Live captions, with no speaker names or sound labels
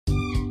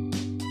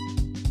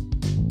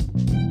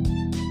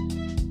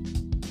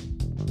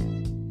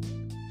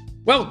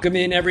Welcome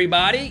in,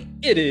 everybody.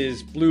 It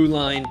is Blue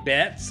Line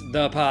Bets,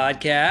 the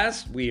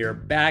podcast. We are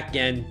back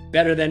and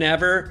better than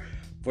ever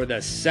for the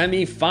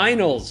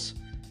semifinals.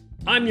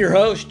 I'm your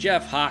host,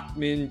 Jeff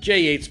Hockman,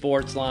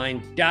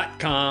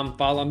 J8Sportsline.com.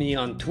 Follow me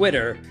on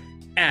Twitter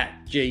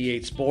at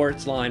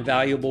J8Sportsline.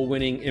 Valuable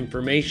winning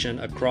information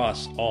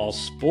across all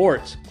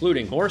sports,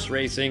 including horse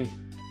racing.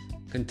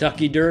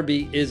 Kentucky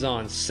Derby is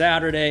on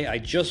Saturday. I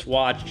just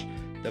watched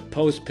the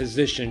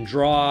post-position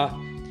draw.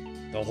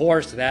 The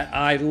horse that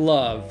I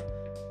love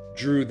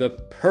drew the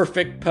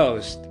perfect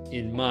post,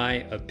 in my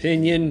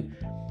opinion.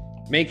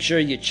 Make sure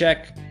you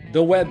check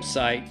the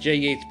website,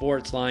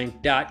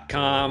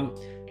 J8Sportsline.com,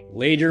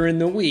 later in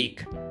the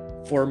week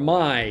for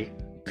my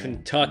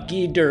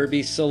Kentucky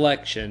Derby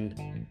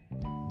selection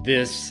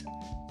this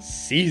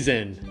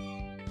season.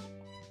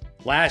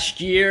 Last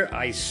year,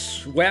 I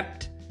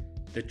swept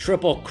the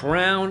Triple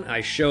Crown.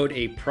 I showed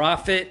a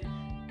profit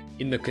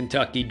in the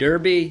Kentucky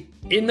Derby,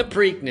 in the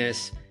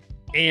Preakness,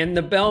 and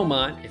the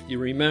Belmont. If you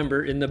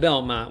remember, in the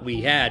Belmont, we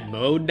had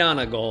Mo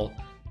Donegal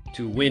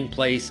to win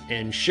place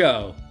and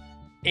show,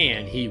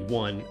 and he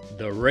won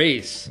the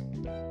race.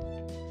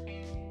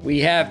 We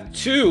have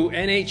two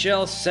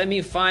NHL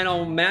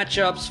semifinal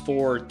matchups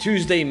for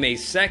Tuesday, May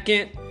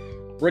 2nd.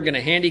 We're going to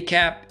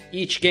handicap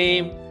each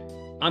game.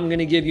 I'm going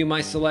to give you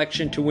my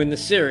selection to win the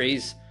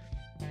series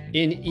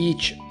in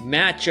each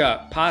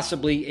matchup,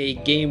 possibly a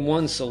Game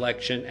 1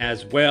 selection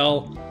as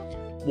well.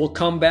 We'll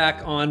come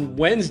back on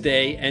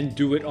Wednesday and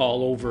do it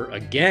all over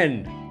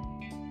again.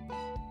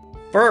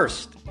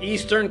 First,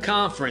 Eastern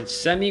Conference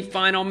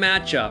semifinal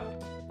matchup.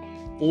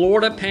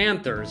 Florida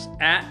Panthers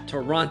at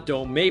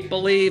Toronto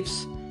Maple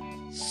Leafs.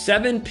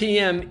 7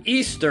 p.m.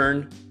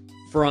 Eastern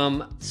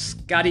from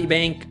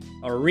Scotiabank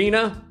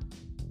Arena.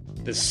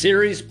 The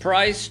series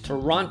price,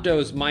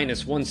 Toronto's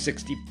minus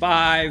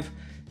 165.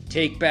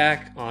 Take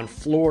back on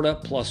Florida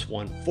plus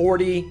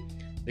 140.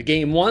 The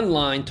Game 1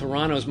 line,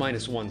 Toronto's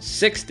minus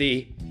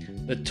 160.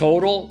 The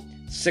total,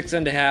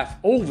 6.5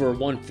 over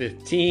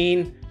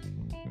 115.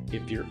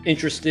 If you're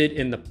interested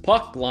in the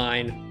puck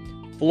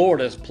line,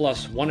 Florida's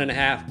plus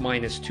 1.5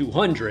 minus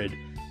 200.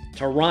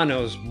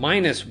 Toronto's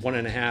minus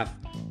 1.5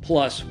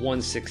 plus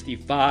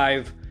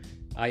 165.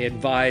 I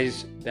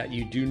advise that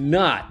you do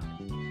not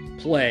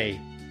play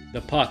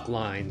the puck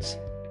lines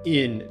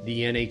in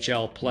the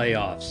NHL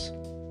playoffs.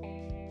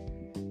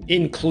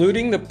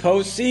 Including the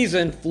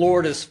postseason,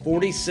 Florida's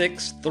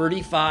 46,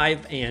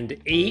 35, and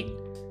 8,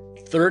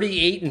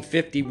 38 and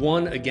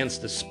 51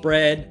 against the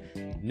spread.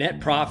 Net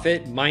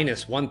profit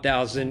minus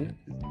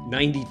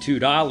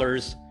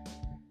 $1,092.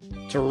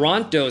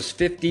 Toronto's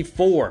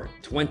 54,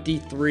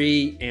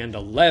 23, and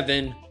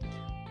 11,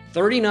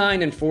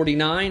 39 and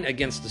 49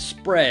 against the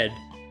spread.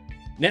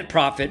 Net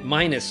profit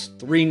minus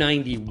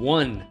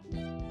 $391.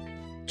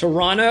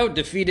 Toronto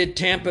defeated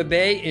Tampa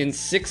Bay in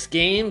 6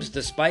 games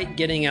despite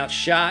getting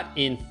outshot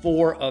in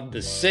 4 of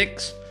the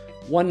 6,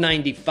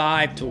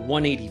 195 to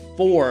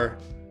 184.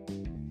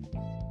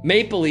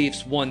 Maple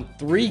Leafs won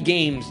 3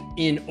 games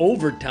in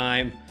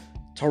overtime.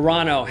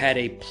 Toronto had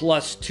a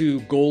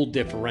 +2 goal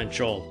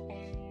differential.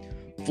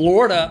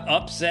 Florida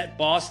upset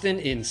Boston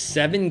in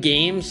 7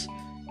 games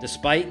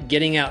despite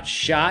getting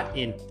outshot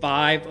in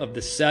 5 of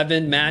the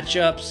 7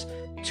 matchups,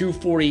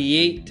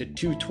 248 to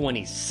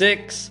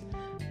 226.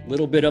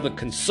 Little bit of a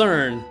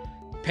concern.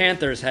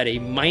 Panthers had a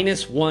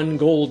 -1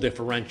 goal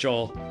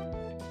differential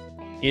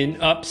in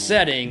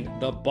upsetting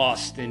the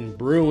Boston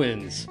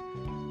Bruins.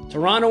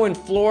 Toronto and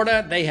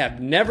Florida, they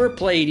have never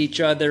played each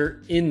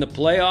other in the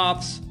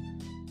playoffs.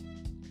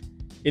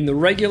 In the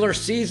regular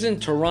season,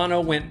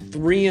 Toronto went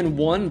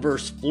 3-1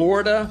 versus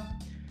Florida.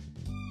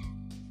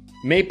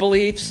 Maple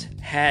Leafs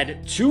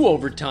had 2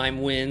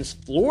 overtime wins.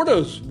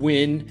 Florida's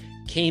win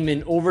came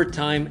in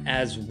overtime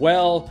as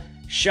well.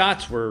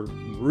 Shots were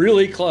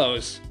really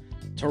close.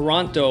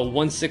 Toronto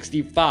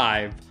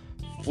 165,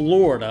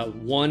 Florida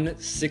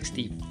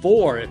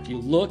 164. If you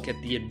look at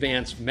the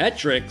advanced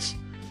metrics,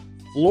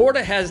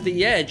 Florida has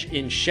the edge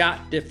in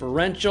shot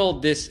differential.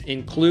 This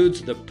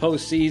includes the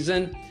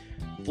postseason.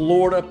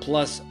 Florida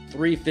plus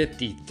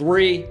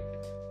 353,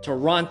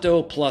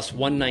 Toronto plus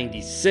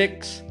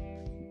 196.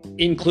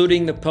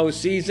 Including the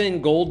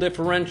postseason goal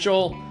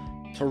differential,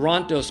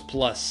 Toronto's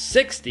plus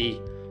 60,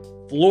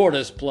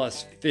 Florida's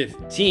plus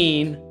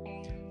 15.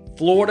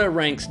 Florida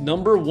ranks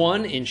number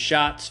 1 in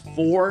shots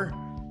for.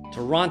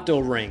 Toronto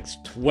ranks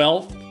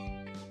 12th.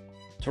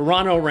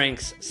 Toronto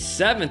ranks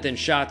 7th in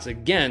shots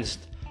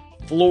against.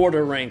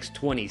 Florida ranks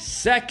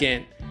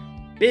 22nd.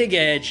 Big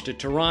edge to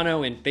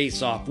Toronto in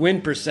face-off win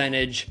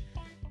percentage.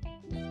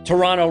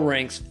 Toronto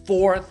ranks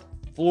 4th.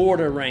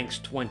 Florida ranks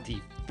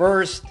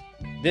 21st.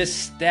 This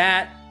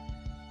stat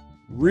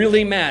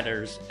really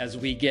matters as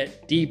we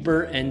get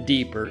deeper and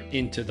deeper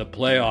into the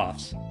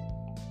playoffs.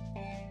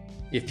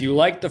 If you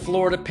like the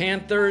Florida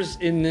Panthers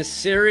in this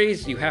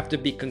series, you have to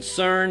be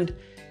concerned.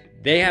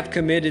 They have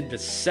committed the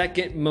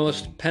 2nd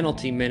most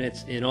penalty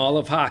minutes in all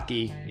of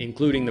hockey,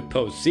 including the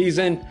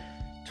postseason.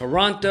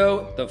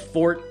 Toronto, the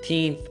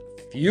 14th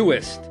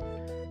fewest.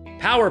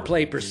 Power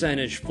play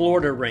percentage,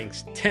 Florida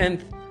ranks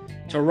 10th.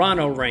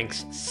 Toronto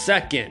ranks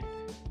 2nd.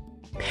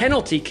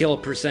 Penalty kill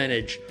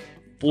percentage,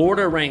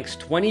 Florida ranks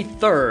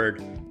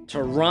 23rd.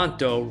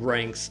 Toronto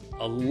ranks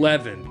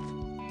 11th.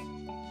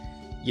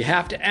 You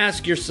have to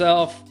ask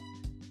yourself,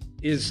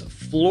 is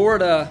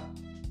Florida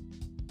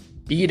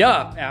beat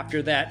up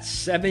after that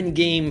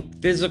 7-game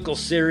physical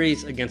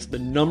series against the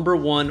number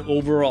 1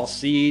 overall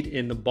seed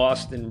in the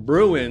Boston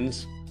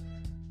Bruins?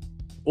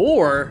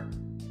 Or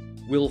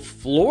will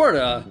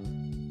Florida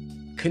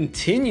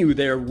continue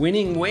their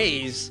winning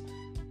ways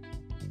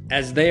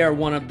as they are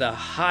one of the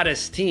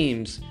hottest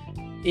teams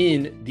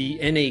in the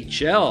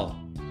NHL?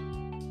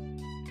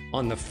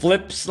 On the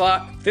flip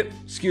side,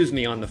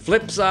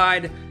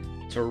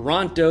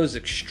 Toronto's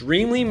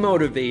extremely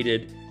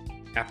motivated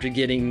after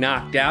getting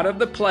knocked out of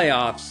the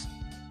playoffs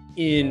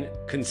in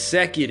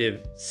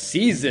consecutive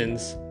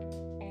seasons.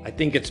 I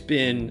think it's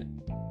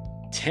been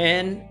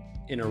 10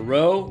 in a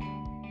row.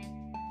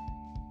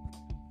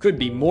 Could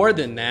be more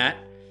than that.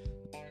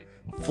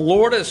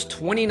 Florida's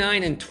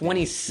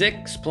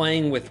 29-26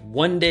 playing with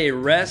 1 day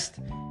rest,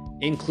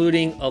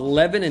 including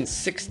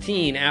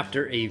 11-16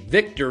 after a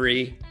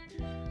victory.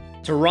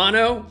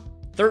 Toronto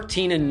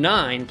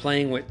 13-9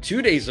 playing with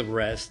 2 days of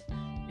rest,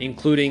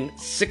 including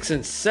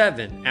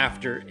 6-7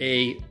 after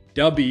a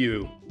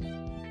W.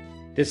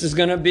 This is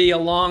going to be a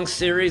long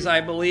series,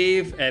 I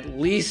believe, at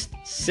least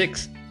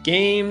 6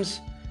 games.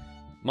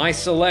 My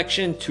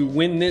selection to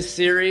win this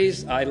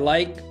series, I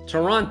like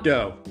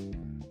Toronto,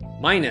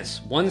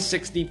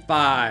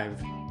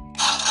 -165.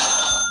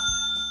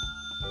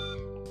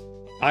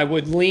 I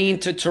would lean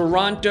to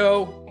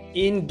Toronto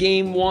in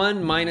Game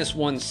 1,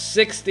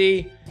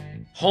 -160.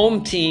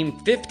 Home team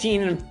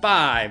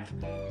 15-5,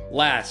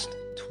 last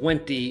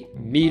 20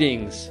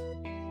 meetings.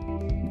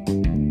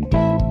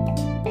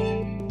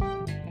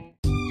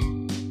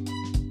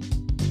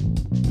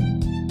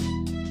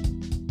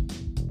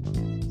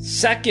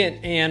 Second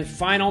and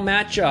final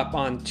matchup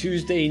on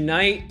Tuesday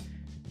night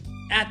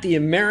at the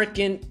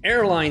American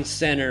Airlines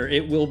Center.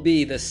 It will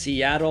be the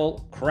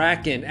Seattle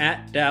Kraken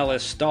at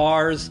Dallas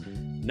Stars,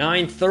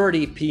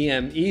 9:30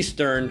 p.m.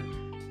 Eastern.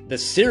 The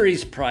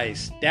series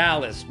price,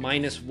 Dallas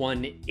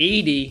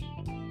 -180.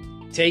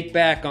 Take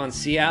back on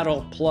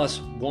Seattle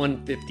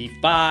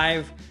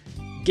 +155.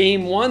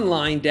 Game 1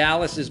 line,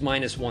 Dallas is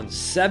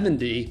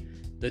 -170.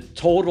 The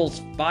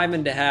total's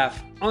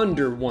 5.5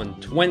 under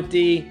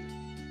 120.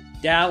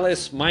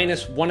 Dallas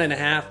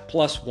 -1.5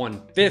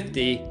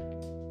 +150.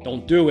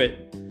 Don't do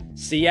it.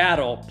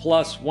 Seattle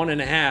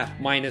 +1.5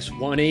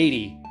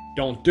 -180.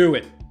 Don't do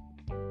it.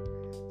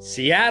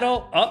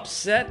 Seattle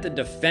upset the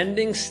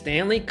defending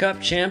Stanley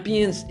Cup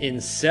champions in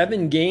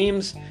 7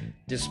 games,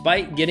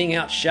 despite getting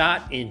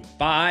outshot in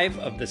 5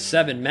 of the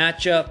 7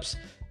 matchups,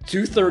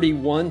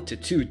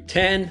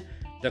 231-210.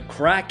 The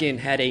Kraken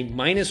had a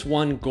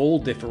 -1 goal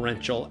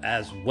differential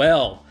as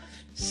well.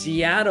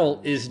 Seattle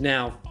is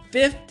now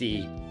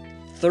 50,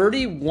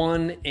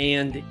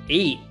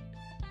 31-8,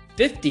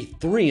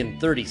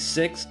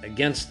 53-36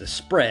 against the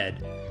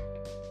spread.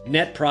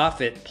 Net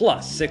profit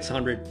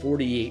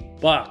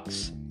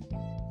 +$648.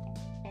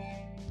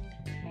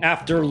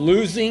 After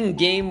losing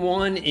Game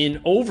 1 in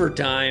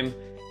overtime,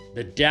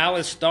 the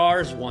Dallas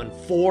Stars won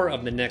 4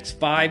 of the next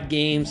 5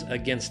 games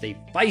against a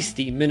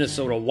feisty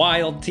Minnesota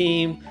Wild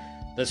team.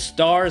 The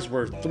Stars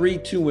were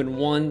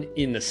 3-2-1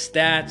 in the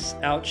stats,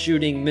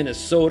 outshooting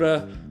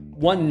Minnesota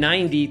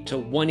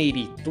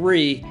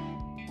 190-183.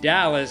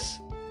 Dallas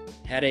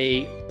had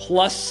a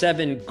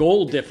 +7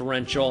 goal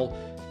differential,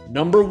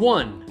 number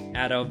 1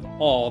 out of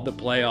all the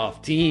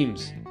playoff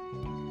teams.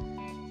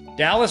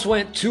 Dallas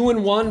went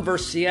 2-1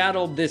 versus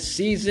Seattle this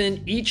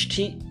season. Each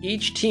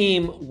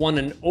team won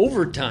an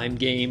overtime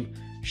game.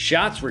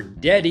 Shots were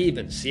dead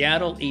even.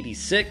 Seattle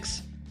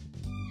 86,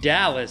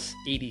 Dallas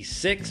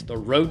 86. The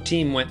road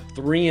team went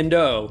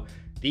 3-0.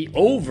 The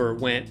over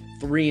went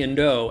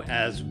 3-0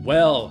 as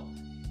well.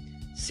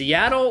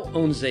 Seattle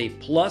owns a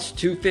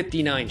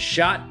 +259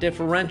 shot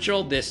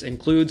differential. This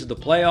includes the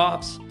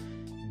playoffs.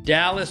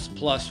 Dallas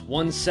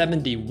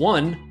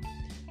 +171.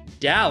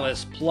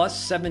 Dallas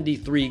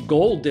 +73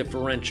 goal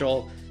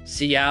differential.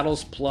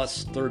 Seattle's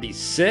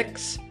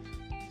 +36.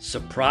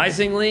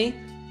 Surprisingly,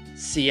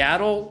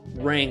 Seattle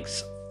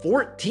ranks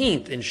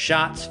 14th in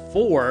shots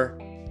for.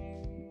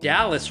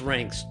 Dallas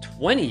ranks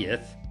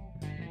 20th.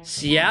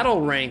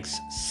 Seattle ranks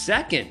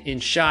 2nd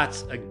in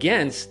shots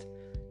against.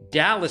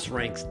 Dallas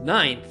ranks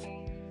 9th.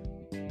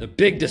 The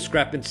big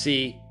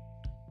discrepancy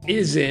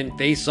is in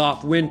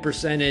face-off win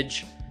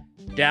percentage.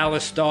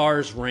 Dallas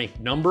Stars rank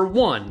number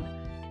 1.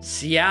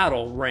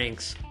 Seattle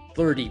ranks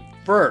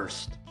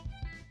 31st.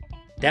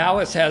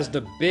 Dallas has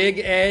the big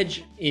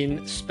edge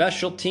in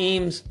special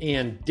teams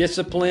and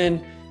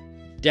discipline.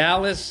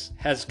 Dallas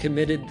has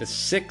committed the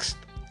 6th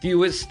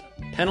fewest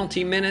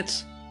penalty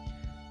minutes.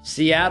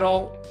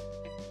 Seattle,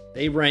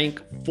 they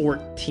rank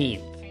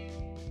 14th.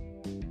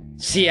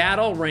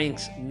 Seattle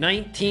ranks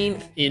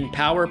 19th in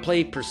power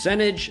play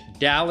percentage.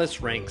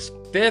 Dallas ranks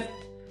 5th.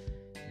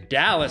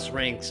 Dallas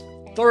ranks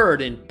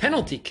 3rd in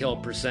penalty kill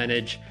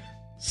percentage.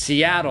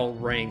 Seattle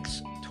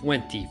ranks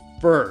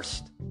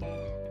 21st.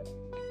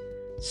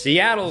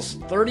 Seattle's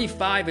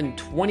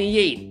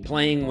 35-28,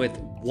 playing with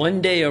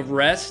 1 day of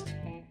rest,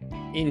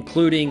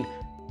 including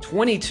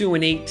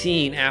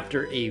 22-18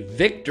 after a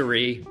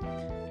victory.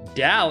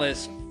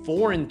 Dallas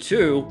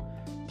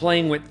 4-2,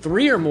 playing with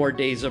 3 or more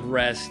days of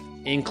rest,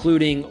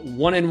 including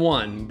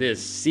 1-1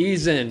 this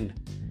season.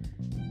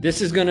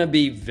 This is going to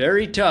be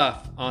very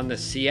tough on the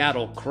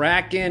Seattle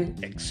Kraken,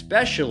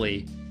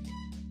 especially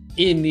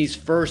in these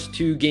first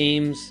 2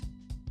 games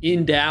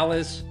in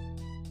Dallas.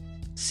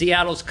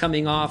 Seattle's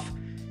coming off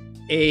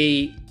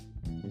a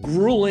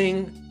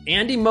grueling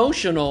and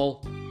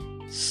emotional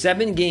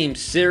 7-game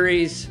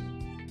series,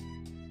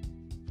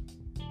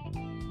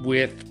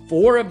 with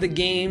 4 of the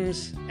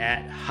games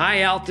at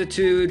high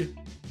altitude.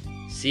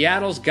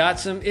 Seattle's got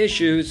some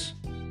issues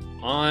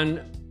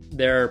on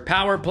their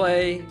power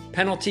play,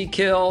 penalty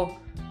kill,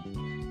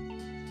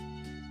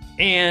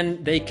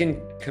 and they can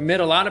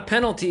commit a lot of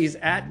penalties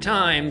at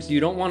times.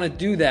 You don't want to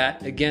do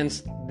that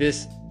against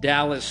this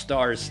Dallas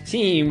Stars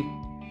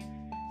team.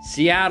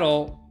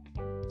 Seattle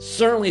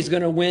certainly is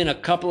going to win a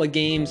couple of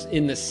games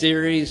in the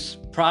series,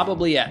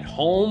 probably at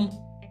home.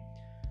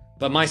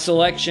 But my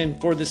selection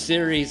for the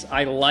series,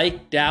 I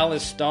like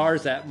Dallas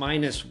Stars at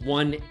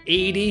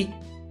 -180.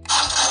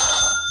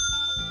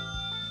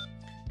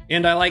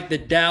 And I like the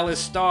Dallas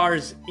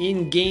Stars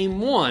in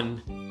Game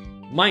 1,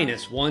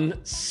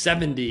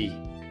 -170.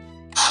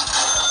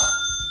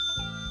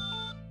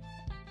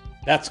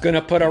 That's going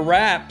to put a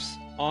wraps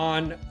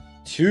on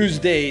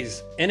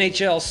Tuesday's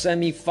NHL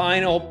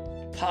semifinal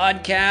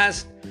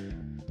podcast.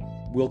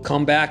 We'll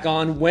come back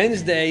on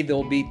Wednesday.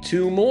 There'll be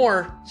 2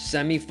 more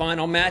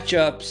semifinal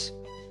matchups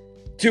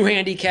to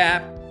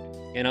handicap,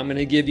 and I'm going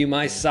to give you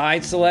my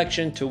side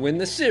selection to win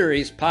the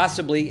series,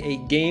 possibly a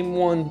Game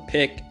 1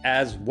 pick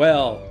as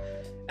well.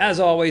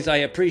 As always, I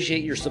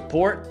appreciate your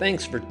support.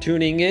 Thanks for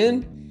tuning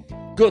in.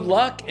 Good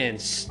luck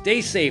and stay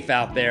safe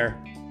out there.